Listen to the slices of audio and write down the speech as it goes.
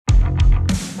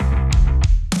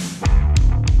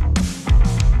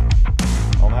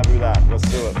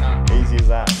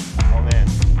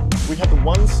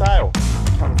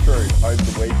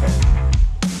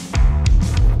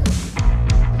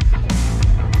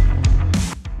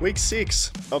Week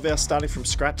 6 of our Starting From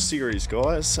Scratch series,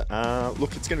 guys.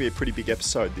 Look, it's going to be a pretty big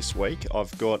episode this week.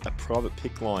 I've got a private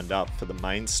pick lined up for the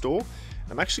main store.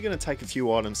 I'm actually going to take a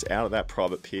few items out of that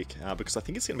private pick because I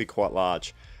think it's going to be quite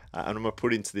large. And I'm going to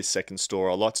put it into this second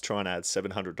store. I like to try and add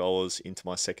 $700 into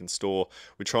my second store.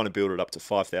 We're trying to build it up to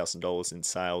 $5,000 in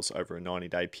sales over a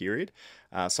 90-day period.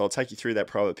 So I'll take you through that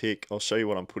private pick. I'll show you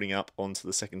what I'm putting up onto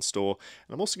the second store.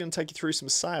 And I'm also going to take you through some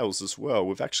sales as well.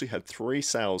 We've actually had 3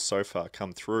 sales so far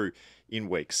come through in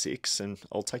week 6, and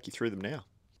I'll take you through them now.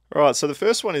 All right, so the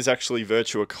first one is actually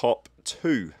Virtua Cop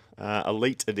 2.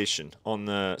 Elite Edition on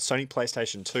the Sony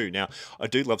PlayStation 2. Now, I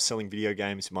do love selling video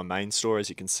games in my main store, as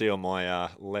you can see on my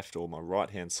left or my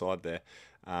right-hand side there.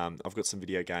 I've got some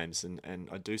video games, and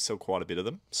I do sell quite a bit of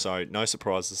them, so no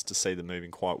surprises to see them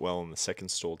moving quite well in the second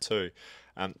store too.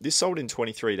 This sold in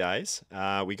 23 days.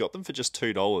 We got them for just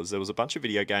 $2. There was a bunch of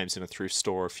video games in a thrift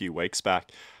store a few weeks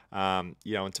back. And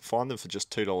to find them for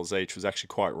just $2 each was actually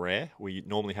quite rare. We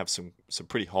normally have some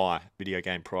pretty high video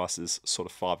game prices, sort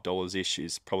of $5-ish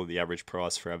is probably the average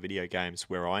price for our video games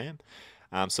where I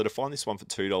am. So to find this one for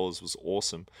 $2 was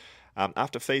awesome.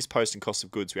 After fees, post, and cost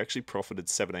of goods, we actually profited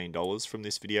 $17 from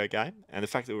this video game. And the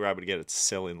fact that we were able to get it to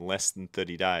sell in less than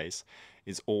 30 days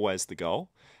is always the goal.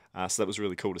 So that was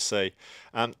really cool to see.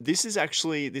 This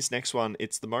next one,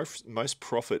 it's the most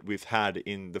profit we've had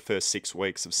in the first 6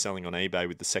 weeks of selling on eBay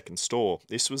with the second store.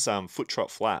 This was Foot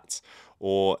Trot Flats,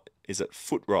 or is it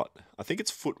Foot Rot? I think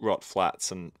it's Foot Rot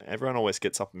Flats, and everyone always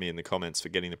gets up at me in the comments for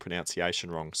getting the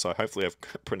pronunciation wrong, so hopefully I've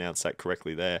pronounced that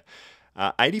correctly there.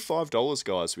 $85,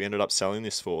 guys, we ended up selling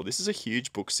this for. This is a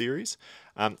huge book series.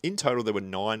 In total, there were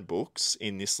 9 books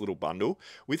in this little bundle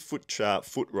with Foot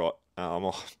Rot. I'm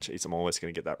always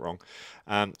going to get that wrong.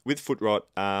 With Foot Rot,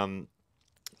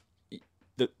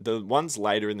 the ones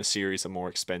later in the series are more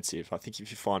expensive. I think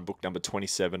if you find book number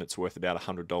 27, it's worth about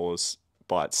 $100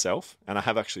 by itself. And I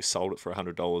have actually sold it for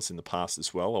 $100 in the past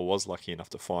as well. I was lucky enough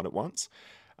to find it once.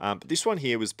 But this one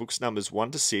here was books numbers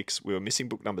 1 to 6. We were missing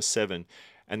book number 7.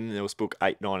 And then there was book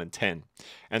 8, 9, and 10.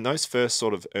 And those first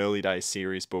sort of early day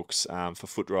series books for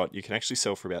Foot Rot, you can actually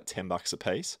sell for about $10 a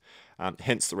piece.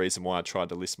 Hence the reason why I tried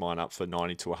to list mine up for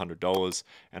 $90 to $100,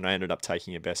 and I ended up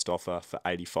taking a best offer for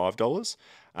 $85.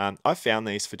 I found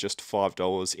these for just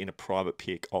 $5 in a private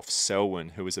pick off Selwyn,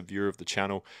 who was a viewer of the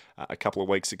channel a couple of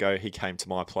weeks ago. He came to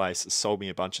my place, sold me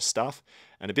a bunch of stuff,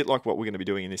 and a bit like what we're going to be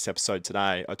doing in this episode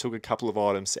today, I took a couple of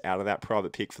items out of that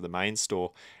private pick for the main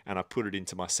store, and I put it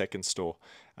into my second store.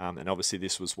 And obviously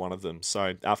this was one of them.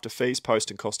 So after fees,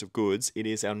 post, and cost of goods, it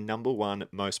is our #1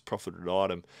 most profited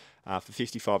item for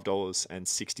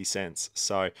 $55.60.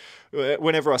 So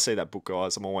whenever I see that book,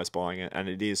 guys, I'm always buying it, and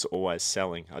it is always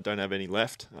selling. I don't have any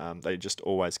left. They just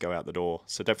always go out the door.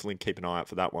 So definitely keep an eye out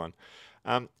for that one.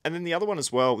 And then the other one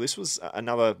as well, this was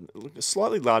another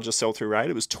slightly larger sell-through rate.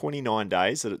 It was 29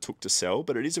 days that it took to sell,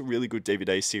 but it is a really good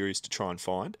DVD series to try and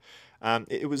find.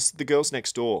 It was The Girls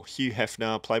Next Door, Hugh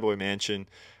Hefner, Playboy Mansion.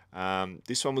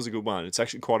 This one was a good one. It's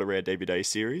actually quite a rare DVD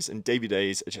series, and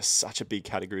DVDs are just such a big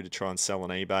category to try and sell on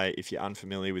eBay. If you're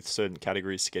unfamiliar with certain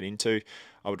categories to get into,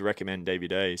 I would recommend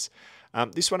DVDs.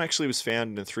 This one actually was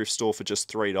found in a thrift store for just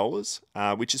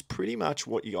 $3, which is pretty much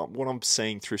what I'm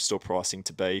seeing thrift store pricing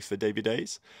to be for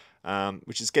DVDs.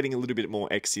 Which is getting a little bit more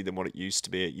exy than what it used to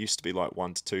be. It used to be like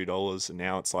 $1 to $2, and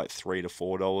now it's like $3 to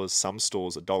 $4. Some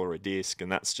stores $1 a disc,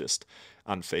 and that's just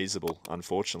unfeasible,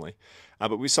 unfortunately.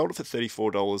 But we sold it for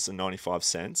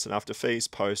 $34.95, and after fees,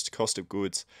 post, cost of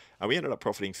goods, we ended up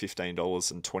profiting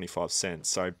 $15.25.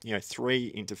 So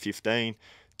 3 into 15.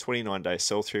 29-day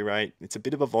sell-through rate. It's a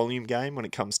bit of a volume game when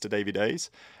it comes to DVDs,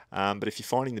 but if you're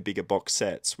finding the bigger box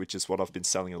sets, which is what I've been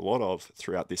selling a lot of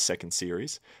throughout this second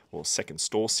series, or second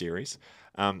store series,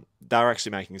 they're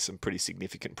actually making some pretty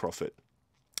significant profit.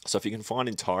 So if you can find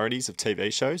entireties of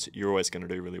TV shows, you're always going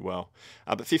to do really well.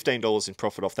 But $15 in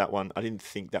profit off that one, I didn't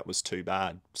think that was too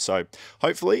bad. So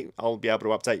hopefully I'll be able to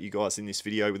update you guys in this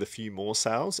video with a few more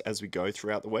sales as we go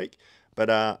throughout the week. But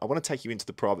I want to take you into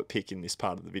the private pick in this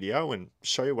part of the video and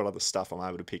show you what other stuff I'm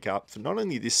able to pick up for not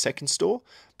only this second store,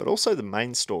 but also the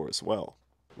main store as well.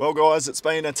 Well guys, it's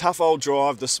been a tough old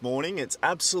drive this morning. It's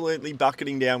absolutely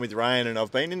bucketing down with rain, and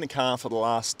I've been in the car for the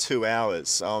last 2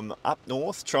 hours. I'm up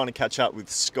north trying to catch up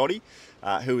with Scotty,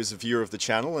 who is a viewer of the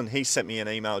channel, and he sent me an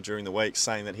email during the week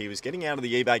saying that he was getting out of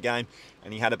the eBay game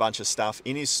and he had a bunch of stuff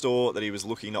in his store that he was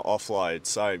looking to offload.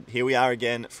 So here we are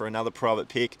again for another private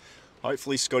pick.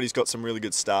 Hopefully Scotty's got some really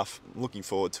good stuff. I'm looking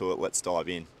forward to it. Let's dive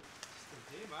in.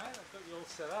 Here, mate. I've got you all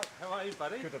set up. How are you,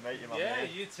 buddy? Good to meet you, my man. Yeah,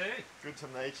 you too. Good to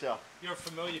meet you. You're a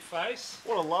familiar face.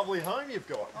 What a lovely home you've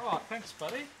got. Oh, thanks,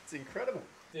 buddy. It's incredible.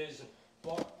 There's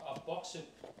One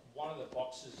of the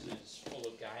boxes is full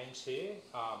of games here.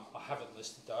 I haven't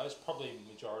listed those. Probably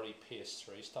majority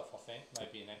PS3 stuff, I think.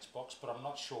 Maybe an Xbox, but I'm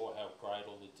not sure how great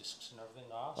all the discs and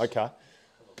everything are. So Okay. have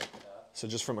a look at that. So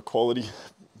just from a quality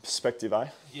perspective, eh?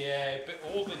 Yeah, but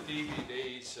all the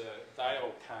DVDs, they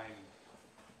all came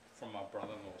from my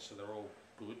brother-in-law, so they're all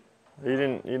good. You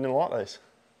didn't like these?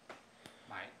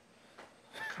 Mate,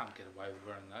 I can't get away with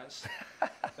wearing those.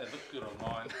 They look good on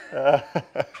mine.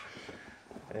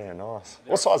 Yeah, nice.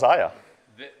 What size are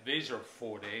you? These are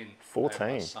 14. 14?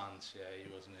 My son's, yeah,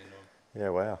 he wasn't into them. Yeah,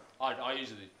 wow. I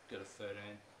usually get a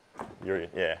 13.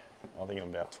 Yeah, I think I'm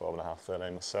about 12 and a half,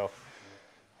 13 myself.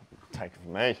 Take it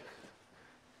from me.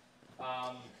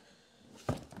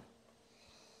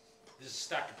 There's a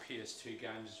stack of PS2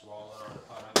 games as well that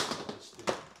I don't think are listed.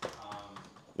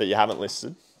 That you haven't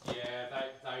listed? Yeah,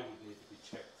 they would need to be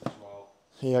checked as well.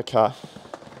 Yeah, okay.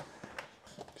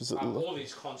 All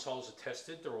these consoles are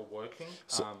tested, they're all working.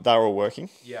 So they're all working?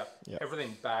 Yeah, Yep.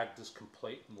 everything bagged is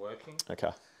complete and working.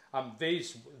 Okay.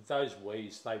 Those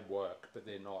Wii's, they work, but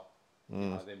they're not, you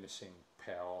know, they're missing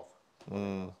power of.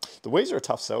 The Wii's are a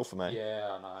tough sell for me.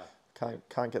 Yeah, I know.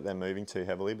 Can't get them moving too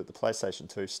heavily, but the PlayStation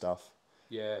 2 stuff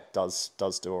does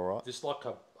do all right. There's like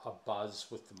a buzz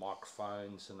with the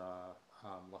microphones and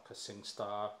like a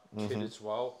SingStar kit as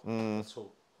well. That's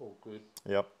all good.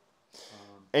 Yep.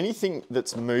 Anything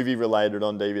that's movie related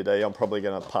on DVD, I'm probably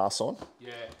going to pass on.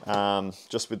 Yeah.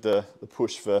 Just with the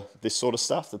push for this sort of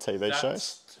stuff, the TV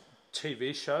shows.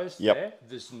 TV shows Yep. there.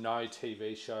 There's no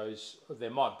TV shows. There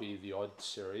might be the odd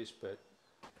series, but...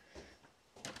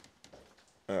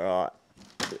 Alright.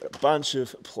 A bunch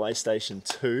of PlayStation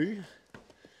 2.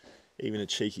 Even a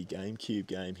cheeky GameCube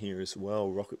game here as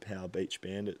well. Rocket Power Beach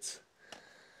Bandits.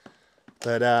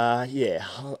 But yeah,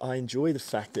 I enjoy the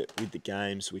fact that with the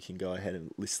games we can go ahead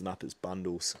and list them up as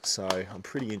bundles. So I'm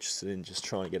pretty interested in just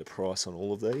trying to get a price on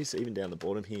all of these. Even down the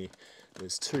bottom here,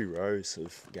 there's 2 rows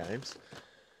of games.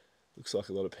 Looks like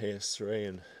a lot of PS3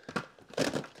 and a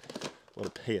lot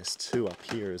of PS2 up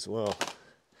here as well.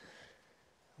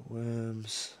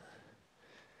 Worms.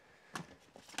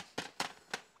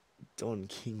 Don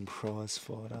King Prize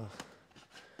Fighter.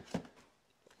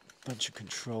 Bunch of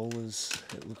controllers,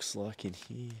 it looks like in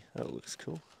here. That looks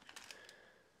cool.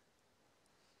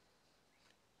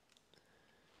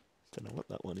 Don't know what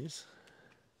that one is.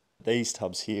 These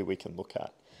tubs here we can look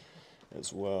at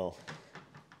as well.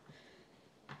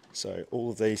 So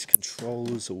all of these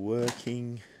controllers are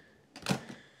working.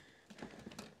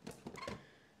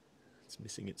 It's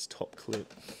missing its top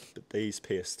clip, but these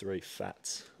PS3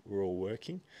 fats were all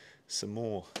working. Some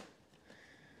more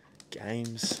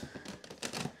games.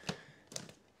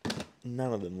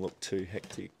 None of them look too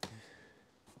hectic.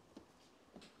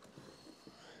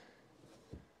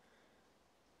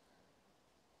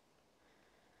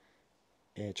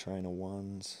 Air Trainer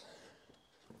 1s.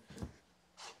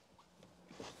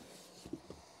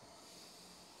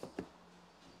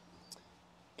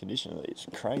 Condition of these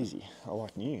crazy. I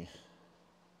like new.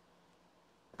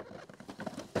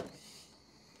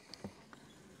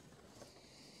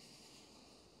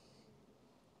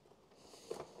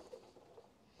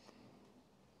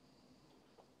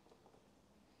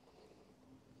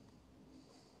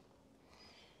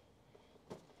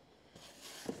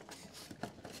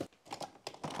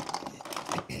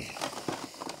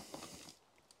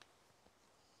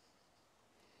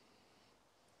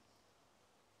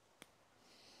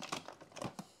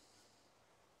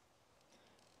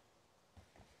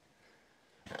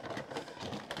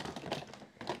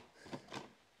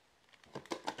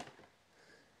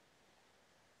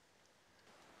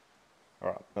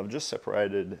 Alright, I've just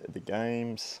separated the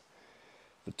games,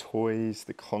 the toys,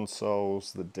 the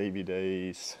consoles, the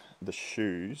DVDs, the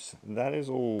shoes. That is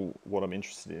all what I'm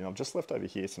interested in. I've just left over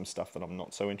here some stuff that I'm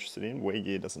not so interested in. Wii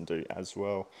Gear doesn't do as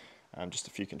well. Just a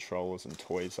few controllers and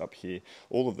toys up here.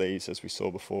 All of these, as we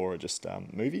saw before, are just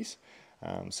movies.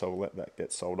 So we'll let that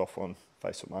get sold off on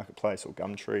Facebook Marketplace or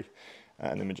Gumtree.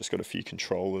 And then we've just got a few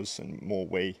controllers and more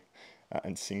Wii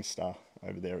and SingStar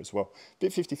over there as well.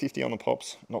 Bit 50-50 on the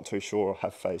pops, not too sure. I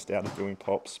have phased out of doing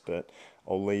pops, but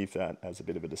I'll leave that as a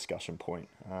bit of a discussion point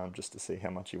just to see how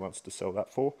much he wants to sell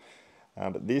that for.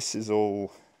 But this is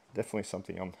all definitely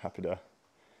something I'm happy to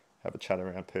have a chat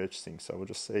around purchasing, so we'll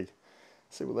just see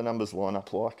what the numbers line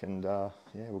up like, and yeah,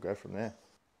 we'll go from there.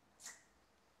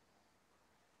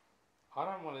 I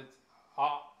don't want to...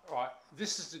 right,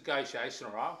 this is negotiation,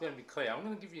 all right? I'm going to be clear. I'm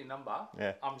going to give you a number.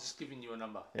 Yeah. I'm just giving you a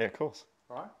number. Yeah, of course.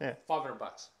 All right? Yeah. $500.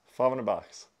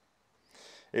 $500.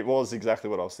 It was exactly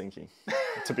what I was thinking.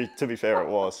 to be fair, it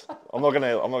was. I'm not gonna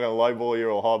lowball you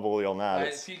or highball you on that.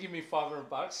 If you give me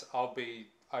 $500, I'll be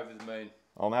over the moon.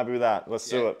 I'm happy with that. Let's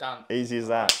do it. Done. Easy as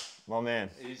that. My man.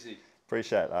 Easy.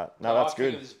 Appreciate that. No, that's good.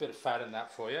 I think if there's a bit of fat in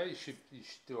that for you, you should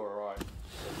do all right.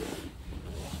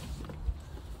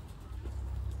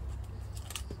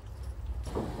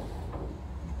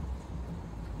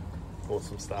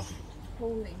 Awesome stuff.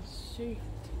 Holy shoot.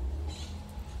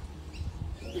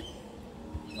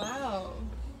 Wow.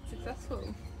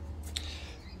 Successful.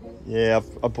 Yeah,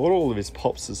 I bought all of his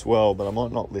pops as well, but I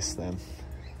might not list them.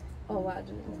 Oh wow, I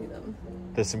didn't see them.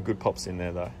 There's some good pops in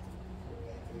there though.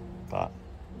 But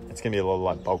it's going to be a lot of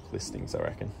like bulk listings, I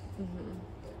reckon.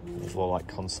 There's a lot of like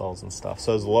consoles and stuff.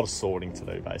 So there's a lot of sorting to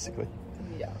do basically.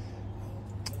 Yeah.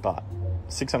 But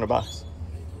 $600.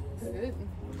 Good.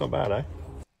 Not bad, eh?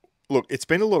 Look, it's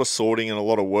been a lot of sorting and a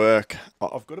lot of work.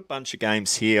 I've got a bunch of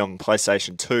games here on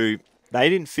PlayStation 2. They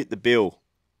didn't fit the bill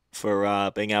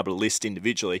for being able to list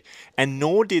individually, and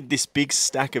nor did this big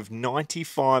stack of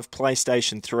 95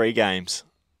 PlayStation 3 games.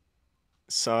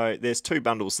 So there's 2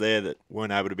 bundles there that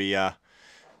weren't able to be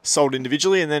sold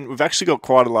individually, and then we've actually got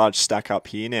quite a large stack up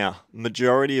here now.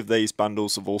 Majority of these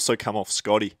bundles have also come off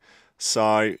Scotty.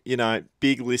 So, you know,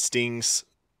 big listings,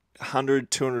 $100,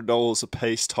 $200 a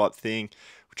piece type thing.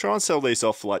 We try and sell these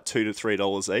off for like $2 to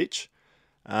 $3 each.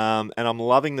 And I'm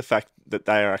loving the fact that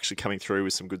they are actually coming through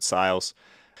with some good sales.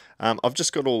 I've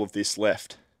just got all of this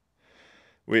left,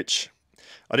 which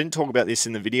I didn't talk about this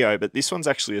in the video, but this one's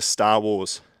actually a Star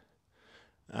Wars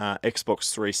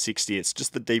Xbox 360. It's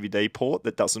just the DVD port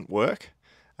that doesn't work.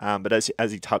 But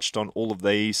as he touched on, all of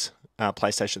these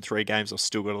PlayStation 3 games I've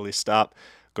still got to list up.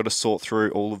 Got to sort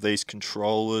through all of these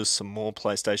controllers, some more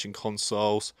PlayStation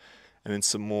consoles, and then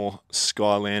some more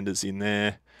Skylanders in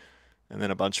there, and then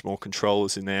a bunch more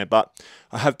controllers in there. But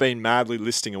I have been madly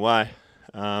listing away.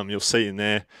 You'll see in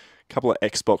there a couple of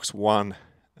Xbox One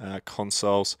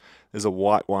consoles. There's a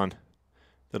white one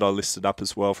that I listed up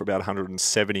as well for about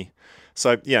 170.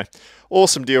 So yeah,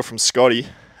 awesome deal from Scotty.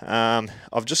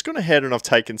 I've just gone ahead and I've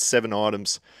taken 7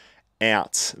 items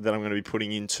out that I'm going to be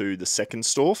putting into the second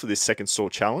store for this second store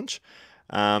challenge.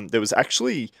 There was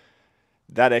actually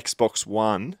that Xbox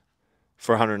One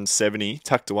for 170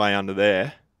 tucked away under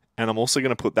there, and I'm also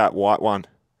going to put that white one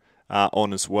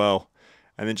on as well.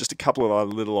 And then just a couple of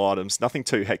other little items, nothing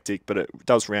too hectic, but it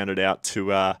does round it out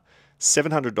to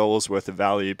 $700 worth of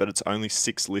value, but it's only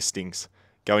 6 listings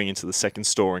going into the second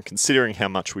store. And considering how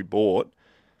much we bought,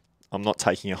 I'm not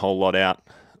taking a whole lot out.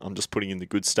 I'm just putting in the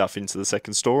good stuff into the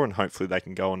second store, and hopefully they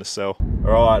can go on to sell.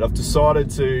 All right, I've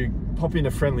decided to pop into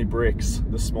Friendly Bricks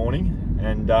this morning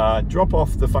and drop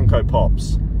off the Funko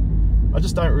Pops. I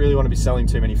just don't really want to be selling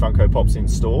too many Funko Pops in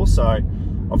store, so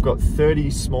I've got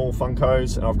 30 small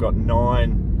Funkos and I've got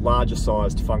 9 larger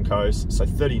sized Funkos, so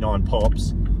 39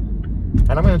 Pops.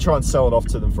 And I'm going to try and sell it off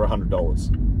to them for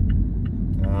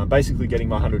 $100. Basically getting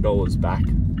my $100 back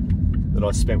that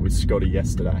I spent with Scotty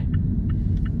yesterday.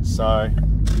 So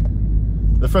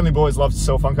the Friendly Boys love to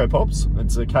sell Funko Pops.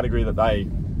 It's a category that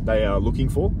they are looking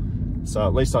for. So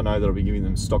at least I know that I'll be giving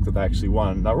them stock that they actually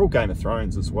won. They're all Game of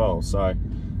Thrones as well, so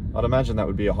I'd imagine that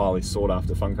would be a highly sought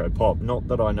after Funko Pop. Not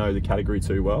that I know the category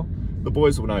too well. The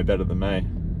boys will know better than me.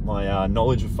 My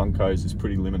knowledge of Funkos is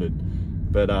pretty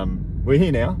limited. But we're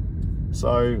here now,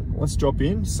 so let's drop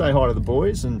in, say hi to the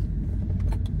boys, and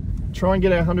try and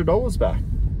get our $100 back.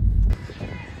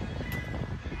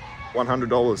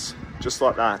 $100, just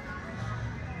like that.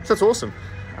 So that's awesome.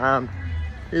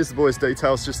 Here's the boys'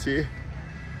 details just here.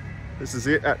 This is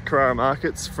it at Carrara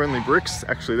Markets, Friendly Bricks.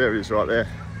 Actually, there it is right there.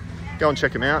 Go and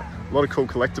check them out. A lot of cool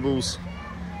collectibles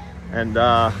and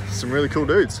some really cool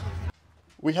dudes.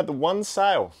 We had the one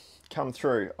sale come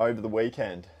through over the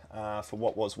weekend for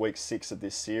what was week 6 of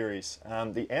this series.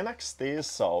 The Air Max Theas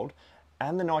sold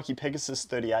and the Nike Pegasus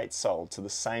 38 sold to the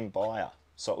same buyer.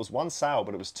 So it was one sale,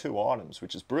 but it was 2 items,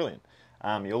 which is brilliant.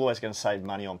 You're always going to save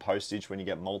money on postage when you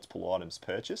get multiple items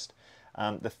purchased.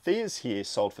 The Theas here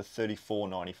sold for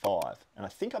 $34.95, and I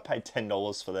think I paid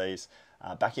 $10 for these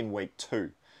back in week 2.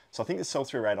 So I think the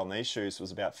sell-through rate on these shoes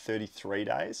was about 33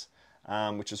 days,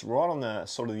 which is right on the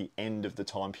sort of the end of the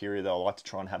time period that I like to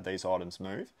try and have these items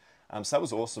move. So that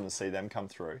was awesome to see them come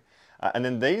through. And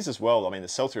then these as well, I mean, the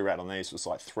sell-through rate on these was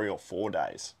like 3 or 4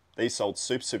 days. These sold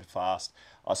super, super fast.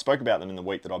 I spoke about them in the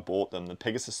week that I bought them, the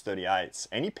Pegasus 38s.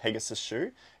 Any Pegasus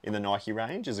shoe in the Nike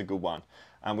range is a good one.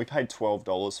 We paid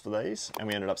 $12 for these, and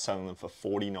we ended up selling them for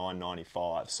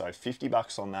 $49.95. So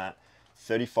 $50 on that,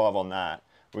 $35 on that.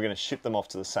 We're going to ship them off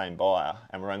to the same buyer,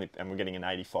 and we're getting an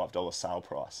 $85 sale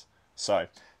price. So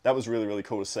that was really, really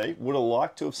cool to see. Would have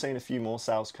liked to have seen a few more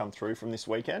sales come through from this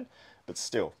weekend, but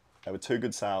still, they were 2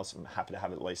 good sales. I'm happy to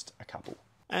have at least a couple.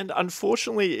 And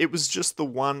unfortunately, it was just the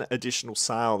one additional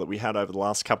sale that we had over the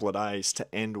last couple of days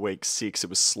to end week 6. It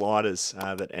was Sliders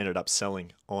that ended up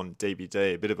selling on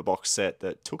DVD, a bit of a box set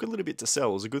that took a little bit to sell.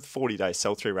 It was a good 40-day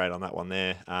sell-through rate on that one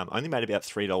there. Only made about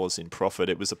 $3 in profit.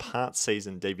 It was a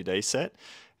part-season DVD set.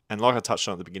 And like I touched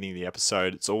on at the beginning of the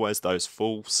episode, it's always those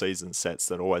full season sets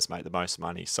that always make the most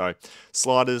money. So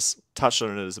Sliders, touched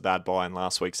on it as a bad buy in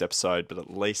last week's episode, but at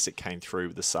least it came through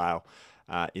with the sale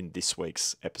in this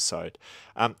week's episode.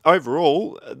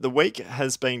 Overall, the week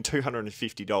has been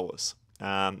 $250.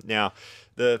 Now,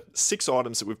 the 6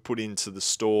 items that we've put into the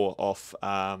store off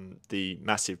the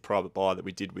massive private buy that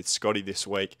we did with Scotty this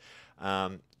week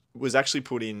was actually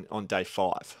put in on day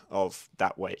 5 of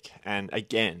that week. And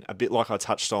again, a bit like I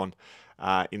touched on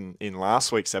in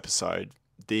last week's episode,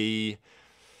 the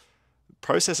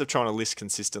process of trying to list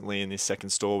consistently in this second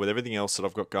store with everything else that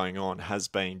I've got going on has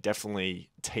been definitely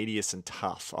tedious and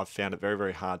tough. I've found it very,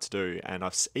 very hard to do. And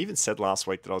I've even said last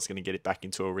week that I was going to get it back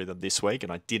into a rhythm this week,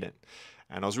 and I didn't.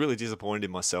 And I was really disappointed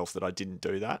in myself that I didn't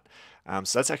do that.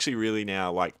 So that's actually really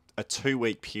now like a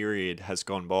 2-week period has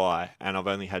gone by, and I've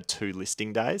only had 2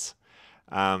 listing days.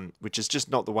 Which is just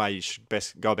not the way you should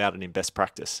best go about it in best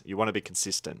practice. You want to be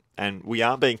consistent. And we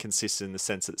are being consistent in the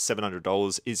sense that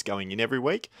 $700 is going in every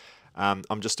week.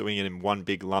 I'm just doing it in one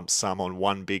big lump sum on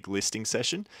one big listing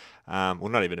session. Well,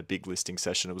 not even a big listing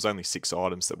session. It was only 6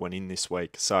 items that went in this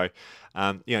week. So,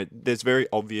 there's very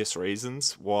obvious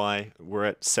reasons why we're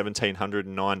at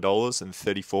 $1,709 and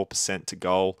 34% to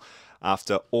goal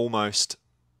after almost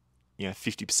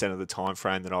 50% of the time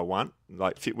frame that I want.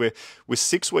 Like we're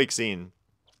 6 weeks in.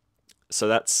 So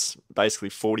that's basically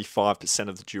 45%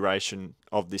 of the duration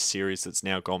of this series that's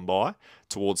now gone by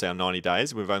towards our 90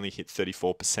 days. We've only hit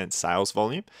 34% sales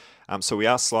volume. So we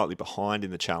are slightly behind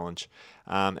in the challenge.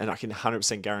 And I can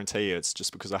 100% guarantee you it's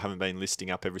just because I haven't been listing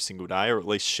up every single day, or at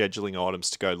least scheduling items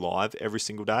to go live every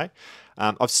single day.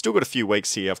 I've still got a few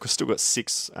weeks here. I've still got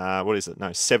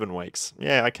 7 weeks.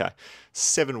 Yeah, okay.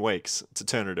 7 weeks to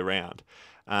turn it around.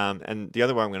 And the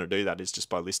other way I'm going to do that is just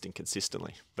by listing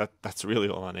consistently. That's really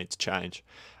all I need to change.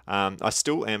 I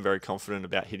still am very confident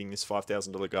about hitting this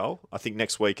 $5,000 goal. I think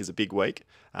next week is a big week,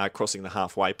 crossing the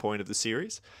halfway point of the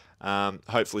series.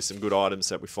 Hopefully some good items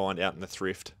that we find out in the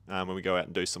thrift when we go out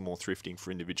and do some more thrifting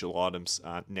for individual items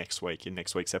next week in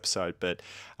next week's episode. But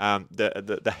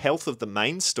the health of the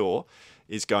main store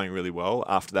is going really well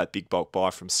after that big bulk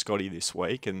buy from Scotty this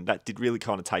week, and that did really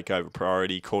kind of take over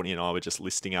priority. Courtney and I were just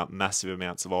listing up massive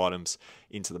amounts of items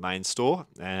into the main store,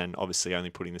 and obviously only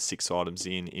putting the 6 items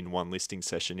in one listing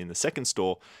session in the second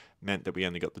store meant that we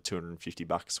only got the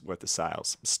 $250 worth of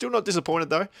sales. Still not disappointed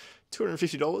though.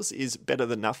 $250 is better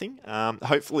than nothing.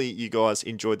 Hopefully you guys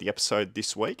enjoyed the episode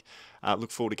this week.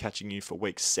 Look forward to catching you for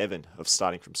week 7 of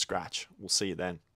Starting From Scratch. We'll see you then.